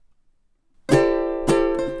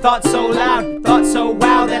Thoughts so loud, thoughts so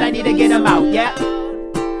wow that I need to get them out, yeah.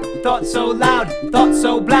 Thoughts so loud, thoughts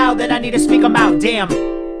so loud that I need to speak them out, damn.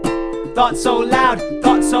 Thoughts so loud,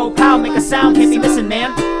 thoughts so pow, make a sound, can't be missing,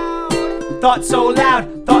 man. Thoughts so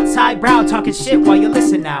loud, thoughts highbrow, talking shit while you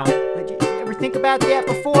listen now. Did you ever think about that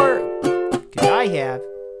before? 'Cause I have.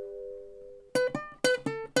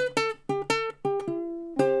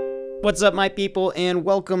 What's up, my people, and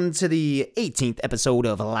welcome to the 18th episode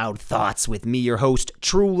of Loud Thoughts with me, your host,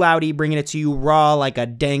 True Loudy, bringing it to you raw like a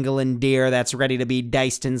dangling deer that's ready to be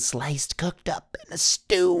diced and sliced, cooked up in a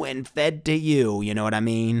stew and fed to you, you know what I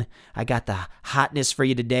mean? I got the hotness for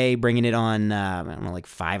you today, bringing it on, like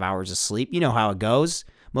 5 hours of sleep. You know how it goes.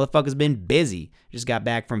 Motherfucker's been busy. Just got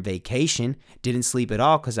back from vacation, didn't sleep at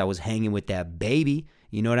all because I was hanging with that baby,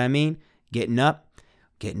 you know what I mean? Getting up,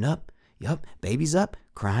 yup, baby's up.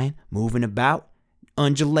 Crying, moving about,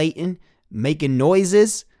 undulating, making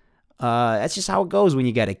noises. That's just how it goes when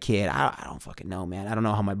you got a kid. I don't fucking know, man. I don't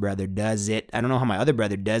know how my brother does it. I don't know how my other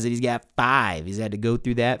brother does it. He's got 5. He's had to go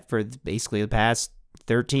through that for basically the past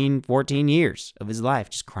 13, 14 years of his life.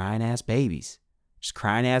 Just crying ass babies. Just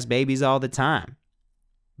crying ass babies all the time.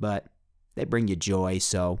 But they bring you joy,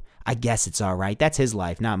 so I guess it's all right. That's his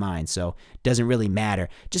life, not mine, so it doesn't really matter.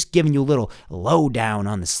 Just giving you a little lowdown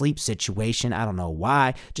on the sleep situation. I don't know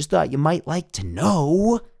why. Just thought you might like to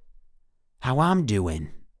know how I'm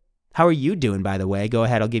doing. How are you doing, by the way? Go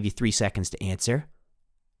ahead, I'll give you 3 seconds to answer.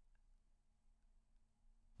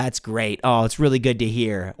 That's great. Oh, it's really good to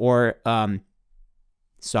hear. Or,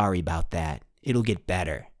 sorry about that. It'll get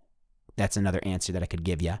better. That's another answer that I could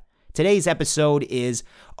give you. Today's episode is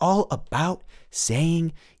all about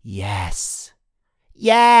saying yes.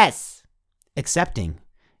 Yes! Accepting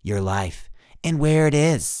your life and where it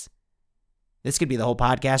is. This could be the whole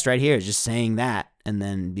podcast right here, just saying that, and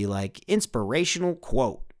then be like, inspirational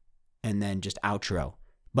quote, and then just outro.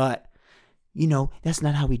 But, that's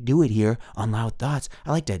not how we do it here on Loud Thoughts.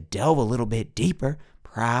 I like to delve a little bit deeper,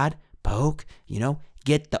 prod, poke,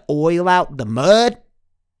 get the oil out the mud,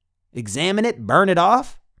 examine it, burn it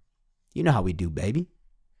off. You know how we do, baby.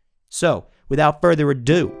 So, without further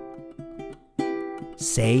ado,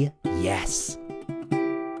 say yes.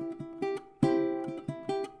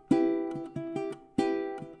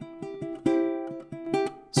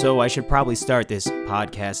 So, I should probably start this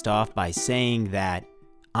podcast off by saying that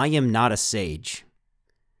I am not a sage.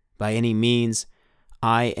 By any means,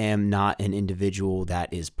 I am not an individual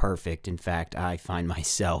that is perfect. In fact, I find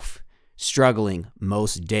myself struggling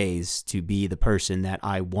most days to be the person that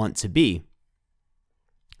I want to be.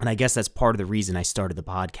 And I guess that's part of the reason I started the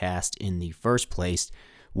podcast in the first place,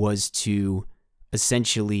 was to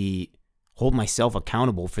essentially hold myself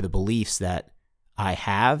accountable for the beliefs that I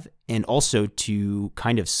have, and also to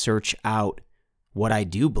kind of search out what I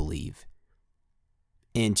do believe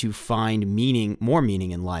and to find more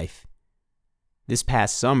meaning in life. This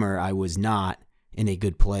past summer, I was not in a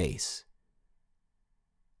good place.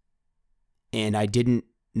 And I didn't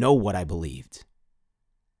know what I believed.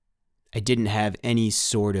 I didn't have any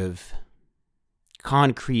sort of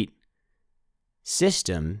concrete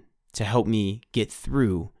system to help me get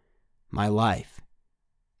through my life.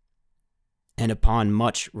 And upon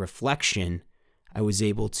much reflection, I was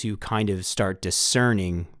able to kind of start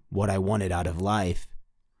discerning what I wanted out of life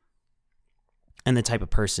and the type of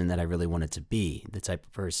person that I really wanted to be, the type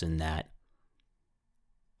of person that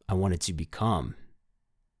I wanted to become.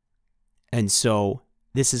 And so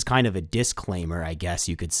this is kind of a disclaimer, I guess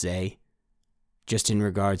you could say, just in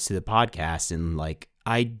regards to the podcast. And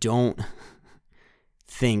I don't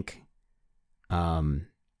think I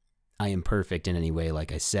am perfect in any way,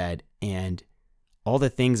 like I said. And all the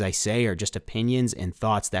things I say are just opinions and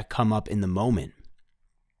thoughts that come up in the moment,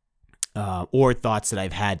 or thoughts that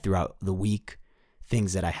I've had throughout the week,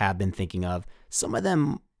 things that I have been thinking of. Some of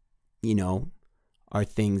them, are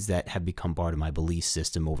things that have become part of my belief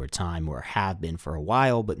system over time, or have been for a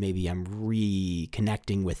while, but maybe I'm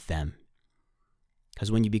reconnecting with them. Because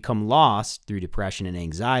when you become lost through depression and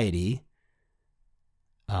anxiety,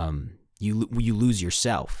 you lose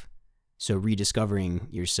yourself. So rediscovering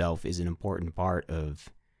yourself is an important part of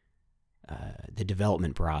the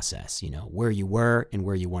development process, where you were and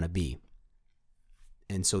where you want to be.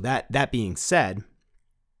 And so that being said,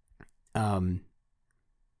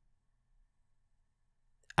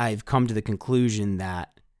 I've come to the conclusion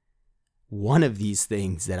that one of these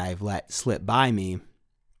things that I've let slip by me,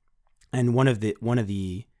 and one of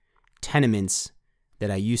the tenements that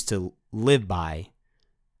I used to live by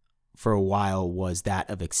for a while, was that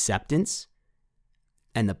of acceptance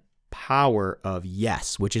and the power of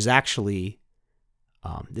yes, which is actually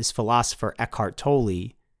this philosopher Eckhart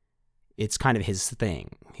Tolle it's kind of his thing.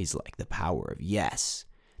 He's like, the power of yes.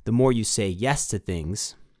 The more you say yes to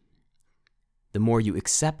things, the more you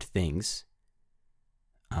accept things,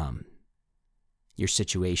 your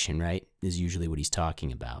situation, right, is usually what he's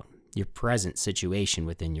talking about. Your present situation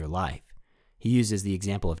within your life. He uses the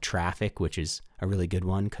example of traffic, which is a really good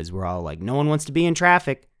one because we're all like, no one wants to be in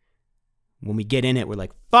traffic. When we get in it, we're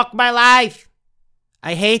like, fuck my life.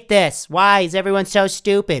 I hate this. Why is everyone so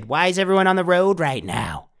stupid? Why is everyone on the road right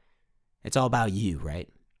now? It's all about you, right?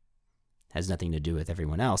 Has nothing to do with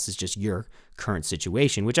everyone else. It's just your current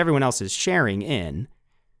situation, which everyone else is sharing in,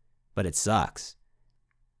 but it sucks.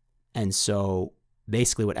 And so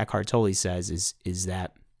basically what Eckhart Tolle says is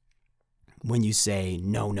that when you say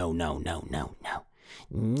no,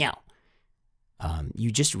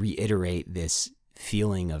 you just reiterate this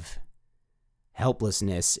feeling of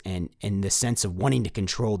helplessness and the sense of wanting to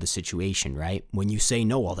control the situation, right? When you say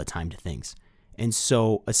no all the time to things. And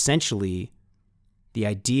so essentially, the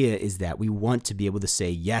idea is that we want to be able to say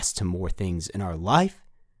yes to more things in our life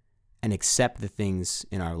and accept the things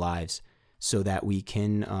in our lives so that we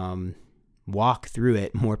can walk through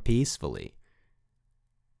it more peacefully.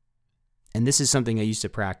 And this is something I used to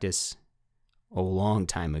practice a long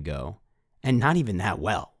time ago, and not even that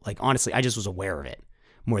well. Like, honestly, I just was aware of it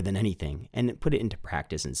more than anything and put it into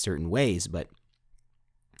practice in certain ways. But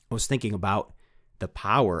I was thinking about the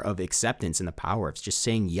power of acceptance and the power of just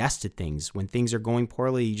saying yes to things. When things are going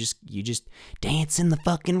poorly, you just dance in the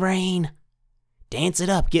fucking rain. Dance it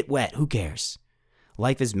up, get wet, who cares?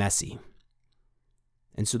 Life is messy.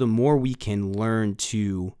 And so the more we can learn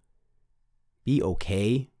to be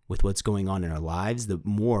okay with what's going on in our lives, the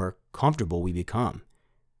more comfortable we become.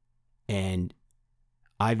 And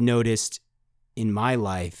I've noticed in my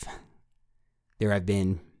life, there have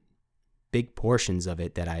been big portions of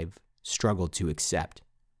it that I've struggled to accept.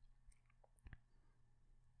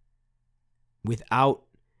 Without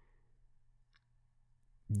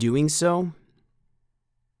doing so,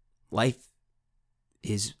 life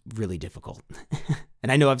is really difficult.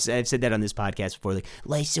 And I know I've said that on this podcast before, like,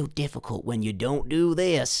 life's so difficult when you don't do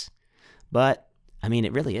this. But, I mean,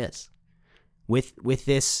 it really is. With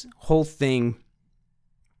this whole thing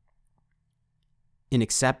in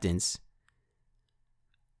acceptance,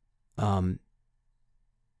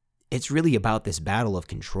 it's really about this battle of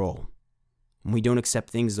control. When we don't accept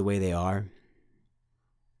things the way they are,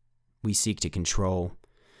 we seek to control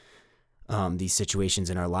these situations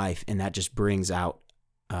in our life, and that just brings out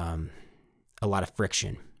a lot of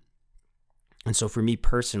friction. And so for me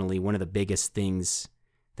personally, one of the biggest things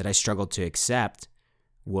that I struggled to accept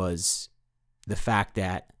was the fact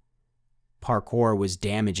that parkour was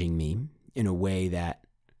damaging me in a way that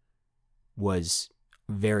was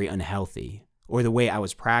very unhealthy, or the way I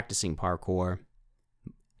was practicing parkour,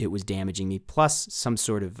 it was damaging me, plus some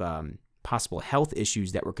sort of possible health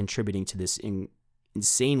issues that were contributing to this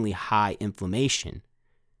insanely high inflammation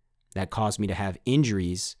that caused me to have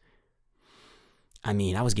injuries. I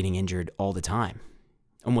mean, I was getting injured all the time.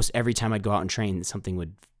 Almost every time I'd go out and train, something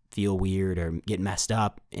would feel weird or get messed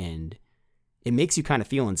up, and it makes you kind of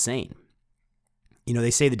feel insane. You know,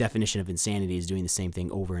 they say the definition of insanity is doing the same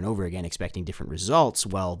thing over and over again, expecting different results.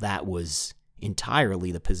 Well, that was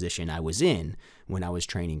entirely the position I was in when I was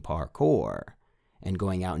training parkour and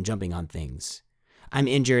going out and jumping on things. I'm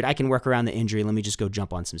injured. I can work around the injury. Let me just go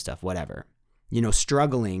jump on some stuff, whatever. You know,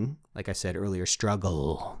 struggling, like I said earlier,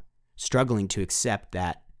 struggling to accept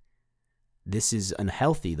that this is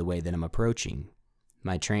unhealthy the way that I'm approaching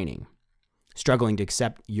my training. Struggling to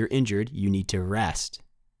accept you're injured, you need to rest.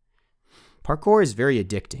 Parkour is very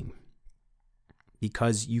addicting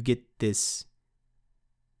because you get this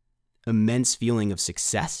immense feeling of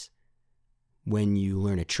success when you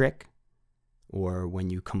learn a trick or when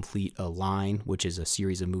you complete a line, which is a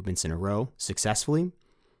series of movements in a row, successfully.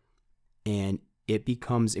 And it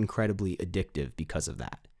becomes incredibly addictive because of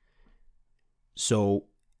that. So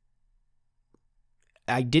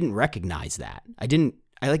I didn't recognize that.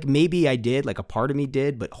 Maybe I did, like a part of me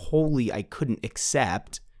did, but wholly I couldn't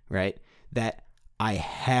accept, right, that I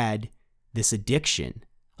had this addiction.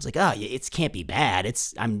 I was like, oh, it can't be bad.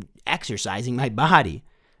 I'm exercising my body.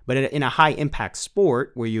 But in a high impact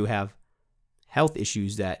sport where you have health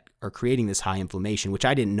issues that are creating this high inflammation, which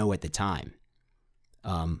I didn't know at the time,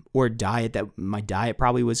 or diet, that my diet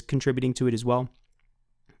probably was contributing to it as well.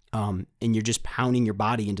 And you're just pounding your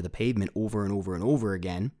body into the pavement over and over and over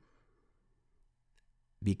again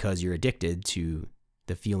because you're addicted to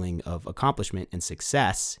the feeling of accomplishment and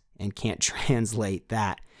success and can't translate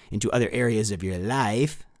that into other areas of your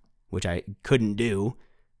life, which I couldn't do.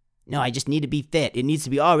 No, I just need to be fit. It needs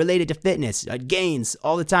to be all related to fitness, gains,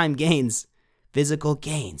 all the time gains, physical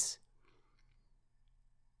gains.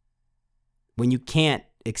 When you can't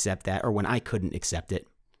accept that, or when I couldn't accept it,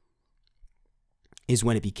 is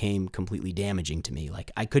when it became completely damaging to me.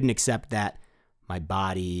 Like, I couldn't accept that my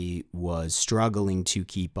body was struggling to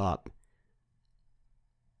keep up.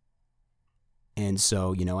 And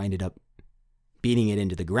so, I ended up beating it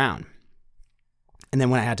into the ground. And then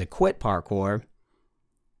when I had to quit parkour,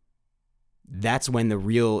 that's when the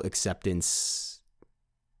real acceptance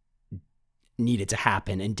needed to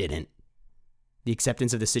happen and didn't. The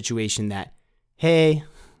acceptance of the situation that, hey,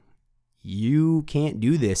 you can't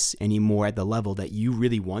do this anymore at the level that you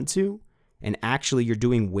really want to. And actually, you're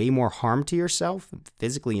doing way more harm to yourself,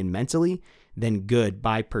 physically and mentally, than good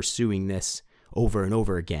by pursuing this over and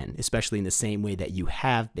over again, especially in the same way that you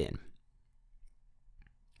have been.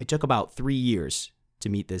 It took about 3 years to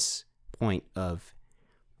meet this point of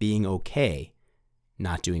being okay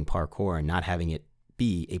not doing parkour and not having it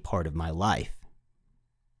be a part of my life.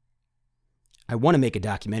 I want to make a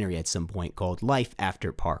documentary at some point called Life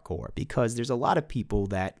After Parkour, because there's a lot of people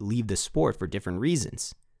that leave the sport for different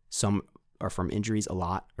reasons. Some are from injuries, a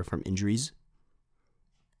lot are from injuries.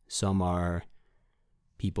 Some are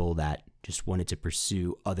people that just wanted to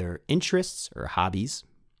pursue other interests or hobbies.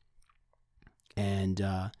 And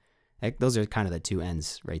those are kind of the two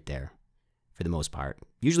ends right there for the most part.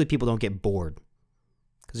 Usually people don't get bored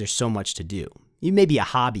because there's so much to do. You may be a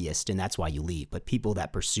hobbyist and that's why you leave, but people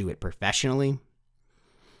that pursue it professionally,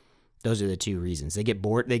 those are the two reasons. They get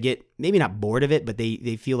bored. They get maybe not bored of it, but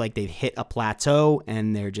they feel like they've hit a plateau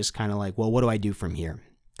and they're just kind of like, well, what do I do from here?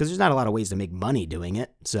 Because there's not a lot of ways to make money doing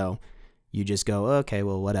it. So you just go, okay,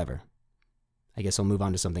 well, whatever. I guess I'll move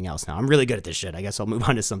on to something else now. I'm really good at this shit. I guess I'll move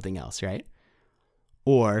on to something else, right?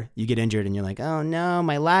 Or you get injured and you're like, oh no,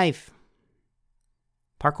 my life.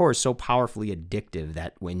 Parkour is so powerfully addictive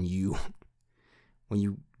that when you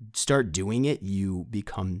start doing it, you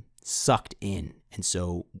become sucked in. And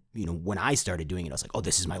so, when I started doing it, I was like, oh,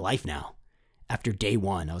 this is my life now. After day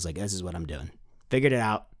one, I was like, this is what I'm doing. Figured it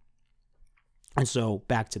out. And so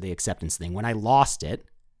back to the acceptance thing. When I lost it,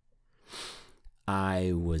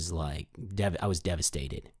 I was like, I was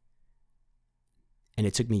devastated. And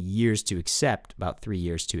it took me years to accept, about 3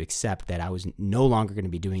 years to accept that I was no longer going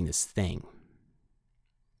to be doing this thing.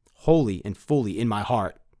 Wholly and fully in my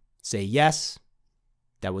heart, say, yes,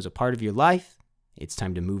 that was a part of your life. It's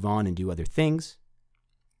time to move on and do other things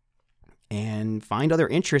and find other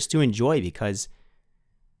interests to enjoy, because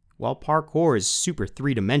while parkour is super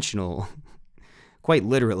three-dimensional, quite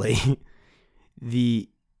literally, the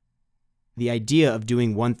idea of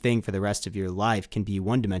doing one thing for the rest of your life can be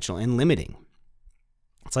one-dimensional and limiting.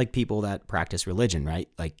 It's like people that practice religion, right?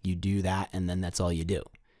 Like you do that and then that's all you do.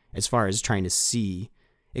 As far as trying to see,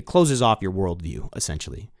 it closes off your worldview,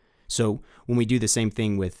 essentially. So when we do the same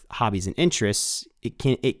thing with hobbies and interests, it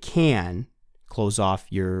can close off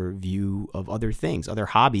your view of other things, other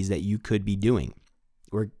hobbies that you could be doing,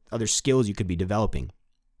 or other skills you could be developing.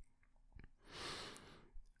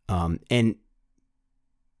 And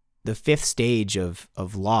the fifth stage of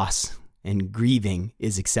loss and grieving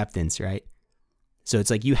is acceptance, right? So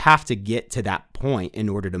it's like you have to get to that point in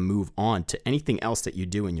order to move on to anything else that you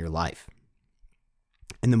do in your life.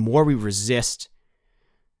 And the more we resist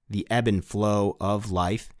the ebb and flow of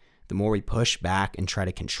life, the more we push back and try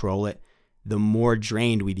to control it, the more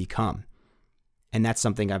drained we become. And that's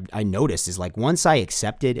something I noticed is like once I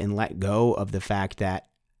accepted and let go of the fact that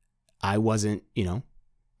I wasn't,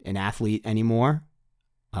 an athlete anymore,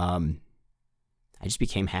 I just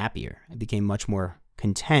became happier. I became much more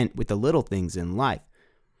content with the little things in life.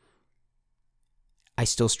 I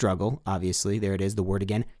still struggle, obviously. There it is, the word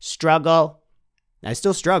again, struggle. I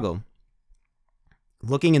still struggle.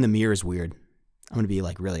 Looking in the mirror is weird. I'm going to be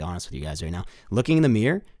really honest with you guys right now. Looking in the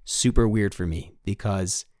mirror, super weird for me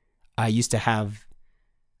because I used to have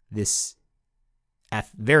this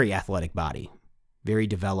very athletic body, very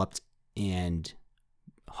developed and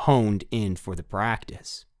honed in for the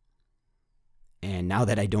practice. And now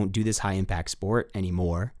that I don't do this high impact sport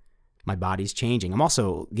anymore, my body's changing. I'm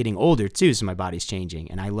also getting older too, so my body's changing.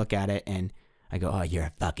 And I look at it and I go, oh, you're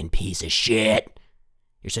a fucking piece of shit.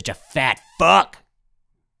 You're such a fat fuck.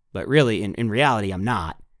 But really, in reality, I'm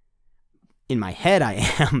not. In my head, I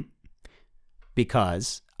am,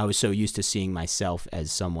 because I was so used to seeing myself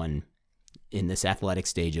as someone in this athletic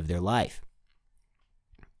stage of their life.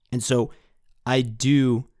 And so I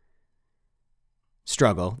do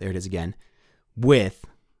struggle, there it is again, with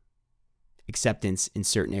acceptance in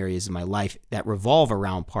certain areas of my life that revolve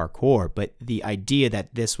around parkour. But the idea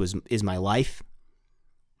that this is my life,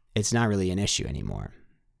 it's not really an issue anymore.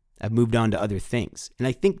 I've moved on to other things. And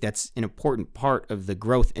I think that's an important part of the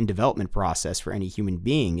growth and development process for any human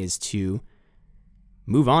being, is to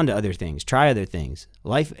Move on to other things. Try other things.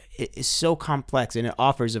 Life is so complex, and it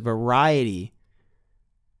offers a variety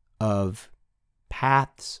of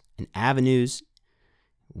paths and avenues,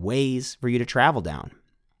 ways for you to travel down.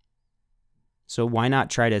 So why not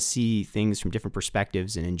try to see things from different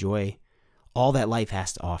perspectives and enjoy all that life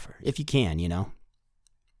has to offer, if you can, you know?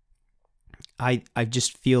 I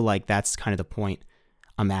just feel like that's kind of the point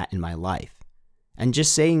I'm at in my life. And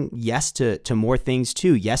just saying yes to more things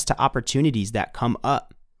too. Yes to opportunities that come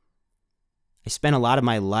up. I spent a lot of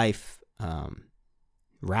my life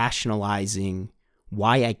rationalizing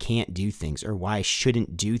why I can't do things or why I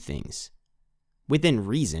shouldn't do things. Within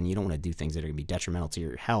reason, you don't want to do things that are going to be detrimental to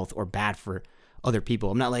your health or bad for other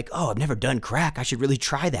people. I'm not like, oh, I've never done crack, I should really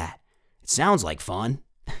try that. It sounds like fun.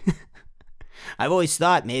 I've always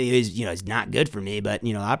thought maybe it's not good for me, but,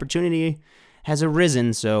 opportunity has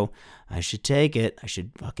arisen, so I should take it. I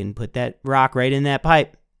should fucking put that rock right in that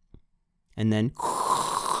pipe and then,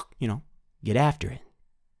 get after it.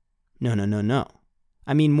 No.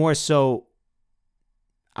 I mean, more so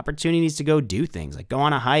opportunities to go do things, like go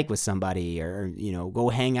on a hike with somebody or, go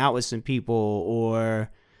hang out with some people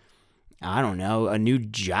or, I don't know, a new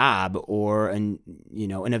job or an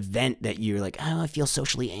event that you're like, oh, I feel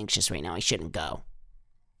socially anxious right now, I shouldn't go.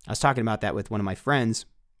 I was talking about that with one of my friends.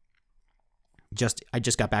 I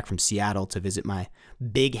just got back from Seattle to visit my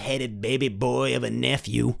big-headed baby boy of a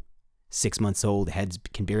nephew. 6 months old, head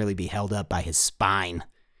can barely be held up by his spine.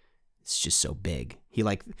 It's just so big. He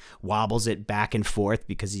wobbles it back and forth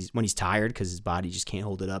because when he's tired, because his body just can't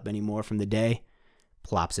hold it up anymore from the day.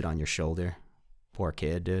 Plops it on your shoulder. Poor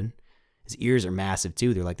kid, dude. His ears are massive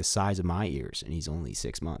too. They're like the size of my ears, and he's only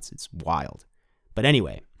 6 months. It's wild. But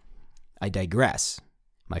anyway, I digress.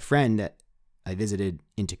 My friend that I visited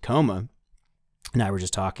in Tacoma and I were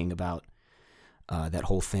just talking about that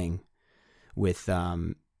whole thing with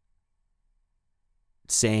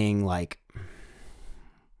saying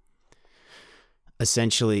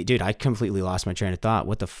essentially, dude, I completely lost my train of thought.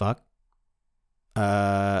 What the fuck?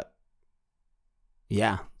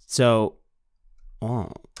 Yeah. So,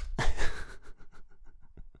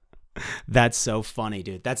 that's so funny,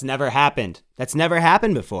 dude. That's never happened. That's never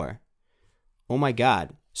happened before. Oh my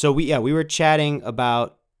God. So we were chatting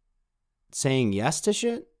about saying yes to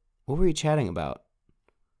shit. What were we chatting about?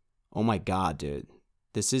 Oh my God, dude.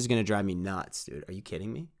 This is going to drive me nuts, dude. Are you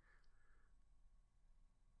kidding me?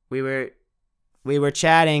 We were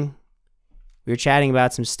chatting. We were chatting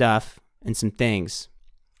about some stuff and some things.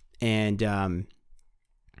 And,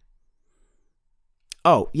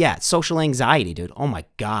 oh, yeah, social anxiety, dude. Oh, my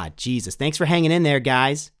God. Jesus. Thanks for hanging in there,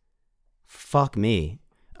 guys. Fuck me.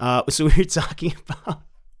 So we were talking about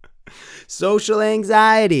social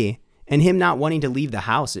anxiety and him not wanting to leave the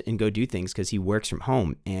house and go do things because he works from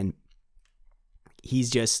home. And he's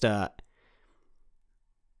just,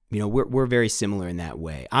 we're very similar in that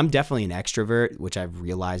way. I'm definitely an extrovert, which I've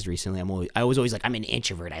realized recently. I was always like, I'm an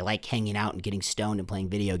introvert. I like hanging out and getting stoned and playing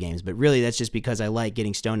video games. But really, that's just because I like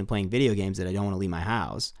getting stoned and playing video games that I don't want to leave my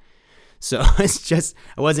house. So it's just,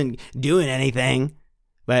 I wasn't doing anything.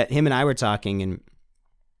 But him and I were talking, and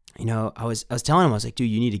I was telling him, I was like,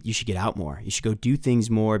 dude, you should get out more. You should go do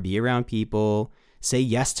things more, be around people, say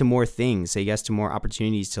yes to more things, say yes to more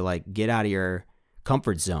opportunities to get out of your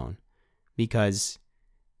comfort zone, because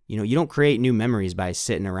you don't create new memories by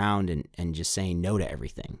sitting around and just saying no to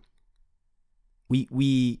everything.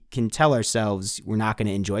 We can tell ourselves we're not going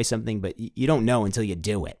to enjoy something, but you don't know until you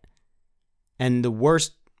do it. And the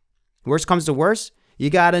worst comes to worst, you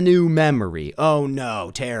got a new memory. Oh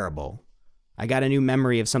no, terrible. I got a new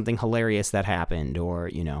memory of something hilarious that happened,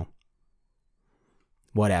 or,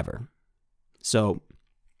 whatever. So,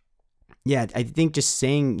 yeah, I think just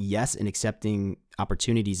saying yes and accepting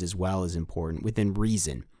opportunities as well is important within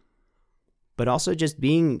reason. But also just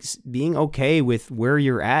being okay with where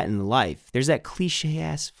you're at in life. There's that cliche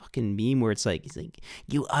ass fucking meme where it's like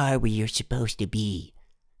you are where you're supposed to be.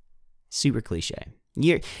 Super cliche.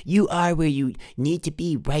 You are where you need to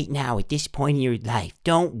be right now at this point in your life.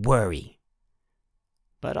 Don't worry.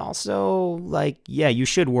 But also, you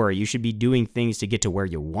should worry. You should be doing things to get to where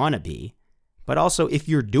you want to be. But also, if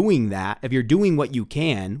you're doing that, if you're doing what you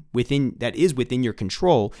can that is within your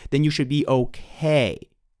control, then you should be okay.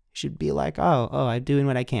 You should be like, oh, I'm doing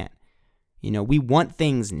what I can. We want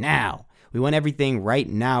things now. We want everything right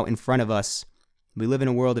now in front of us. We live in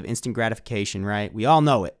a world of instant gratification, right? We all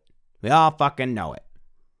know it. We all fucking know it.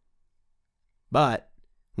 But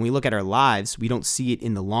when we look at our lives, we don't see it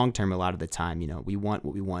in the long term a lot of the time. We want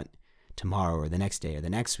what we want tomorrow or the next day or the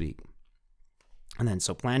next week. And then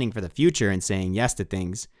so planning for the future and saying yes to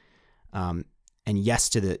things and yes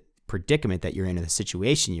to the predicament that you're in or the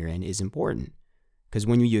situation you're in is important. Because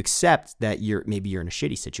when you accept that maybe you're in a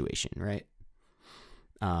shitty situation, right?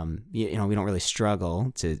 We don't really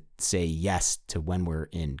struggle to say yes to when we're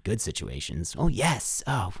in good situations. Oh, yes.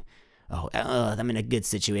 I'm in a good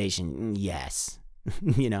situation. Yes.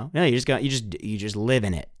 No, you just live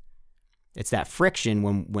in it. It's that friction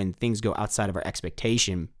when things go outside of our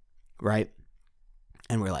expectation, right?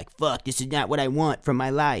 And we're like, fuck, this is not what I want from my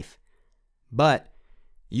life. But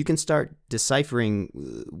you can start deciphering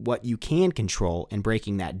what you can control and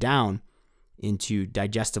breaking that down into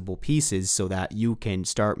digestible pieces so that you can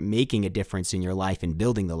start making a difference in your life and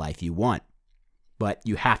building the life you want. But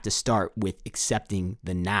you have to start with accepting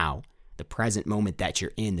the now, the present moment that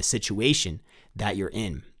you're in, the situation that you're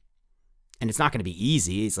in. And it's not going to be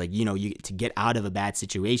easy. It's like, to get out of a bad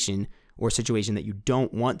situation or a situation that you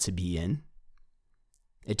don't want to be in,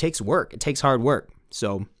 it takes work. It takes hard work.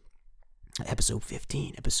 So episode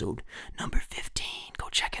number 15, go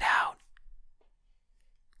check it out.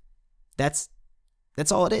 That's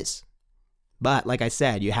all it is. But like I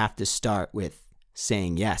said, you have to start with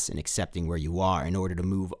saying yes and accepting where you are in order to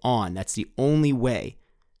move on. That's the only way.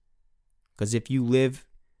 Because if you live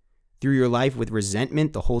through your life with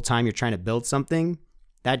resentment the whole time you're trying to build something,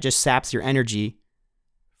 that just saps your energy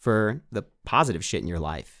for the positive shit in your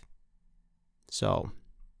life. So,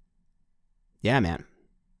 yeah, man.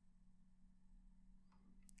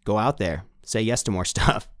 Go out there. Say yes to more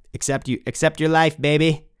stuff. Accept your life,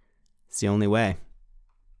 baby. It's the only way.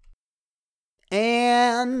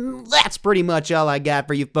 And that's pretty much all I got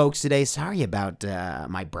for you folks today. Sorry about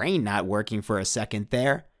my brain not working for a second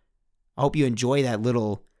there. I hope you enjoy that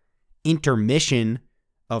little intermission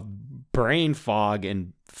of brain fog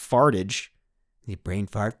and fartage. The brain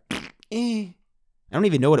fart. I don't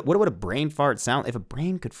even know what would a brain fart sound. If a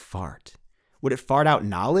brain could fart, would it fart out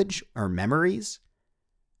knowledge or memories?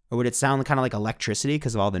 Or would it sound kind of like electricity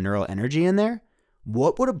because of all the neural energy in there?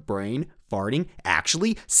 What would a brain farting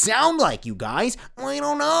actually sound like, you guys? I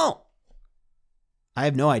don't know. I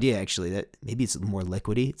have no idea, actually. That maybe it's more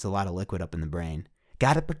liquidy. It's a lot of liquid up in the brain.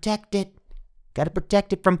 Gotta protect it. Gotta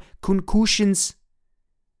protect it from concussions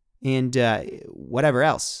and whatever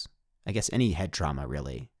else. I guess any head trauma,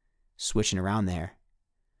 really. Switching around there.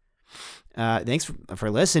 Thanks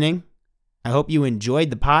for listening. I hope you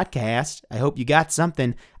enjoyed the podcast. I hope you got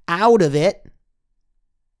something out of it.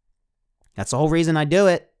 That's the whole reason I do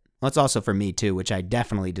it. Well, it's also for me, too, which I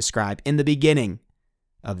definitely described in the beginning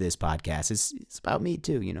of this podcast. It's about me,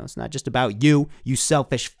 too. It's not just about you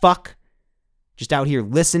selfish fuck. Just out here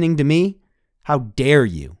listening to me. How dare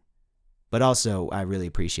you? But also, I really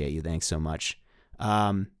appreciate you. Thanks so much.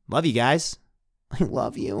 Love you guys. I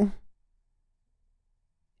love you.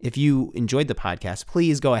 If you enjoyed the podcast,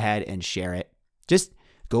 please go ahead and share it. Just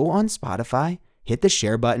go on Spotify, hit the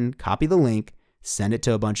share button, copy the link, send it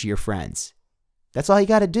to a bunch of your friends. That's all you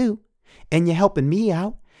got to do. And you're helping me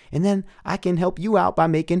out. And then I can help you out by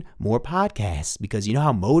making more podcasts. Because you know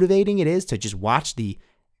how motivating it is to just watch the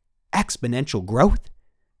exponential growth?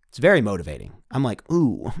 It's very motivating. I'm like,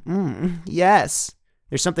 ooh, yes.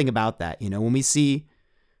 There's something about that. When we see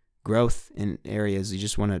growth in areas, you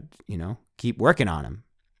just want to, keep working on them.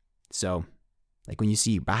 So, like when you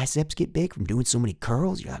see your biceps get big from doing so many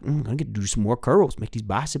curls, you're like, I'm going to get to do some more curls, make these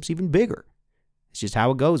biceps even bigger. It's just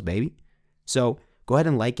how it goes, baby. So go ahead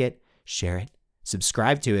and like it, share it,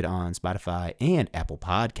 subscribe to it on Spotify and Apple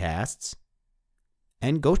Podcasts,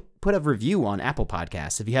 and go put a review on Apple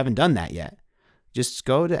Podcasts if you haven't done that yet. Just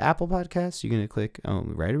go to Apple Podcasts. You're going to click,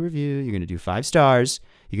 write a review. You're going to do 5 stars.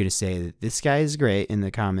 You're going to say that this guy is great in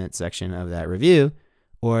the comment section of that review.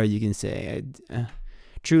 Or you can say,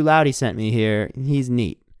 True Loudy sent me here. He's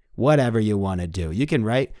neat. Whatever you want to do. You can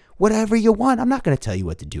write whatever you want. I'm not going to tell you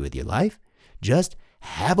what to do with your life. Just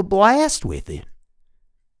have a blast with it.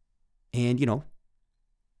 And,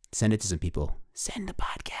 send it to some people. Send the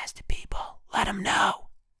podcast to people. Let them know.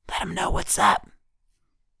 Let them know what's up.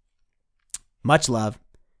 Much love.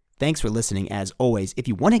 Thanks for listening. As always, if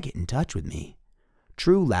you want to get in touch with me,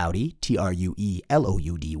 True Loudy, TrueLoudy,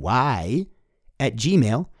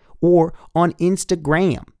 @gmail, or on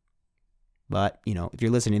Instagram. But, if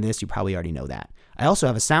you're listening to this, you probably already know that. I also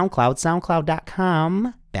have a SoundCloud,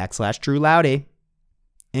 soundcloud.com/True Loudy.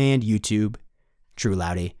 And YouTube, True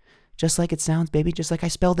Loudy. Just like it sounds, baby. Just like I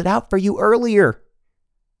spelled it out for you earlier.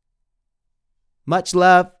 Much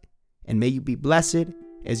love, and may you be blessed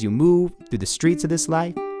as you move through the streets of this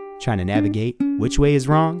life, trying to navigate which way is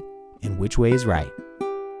wrong and which way is right.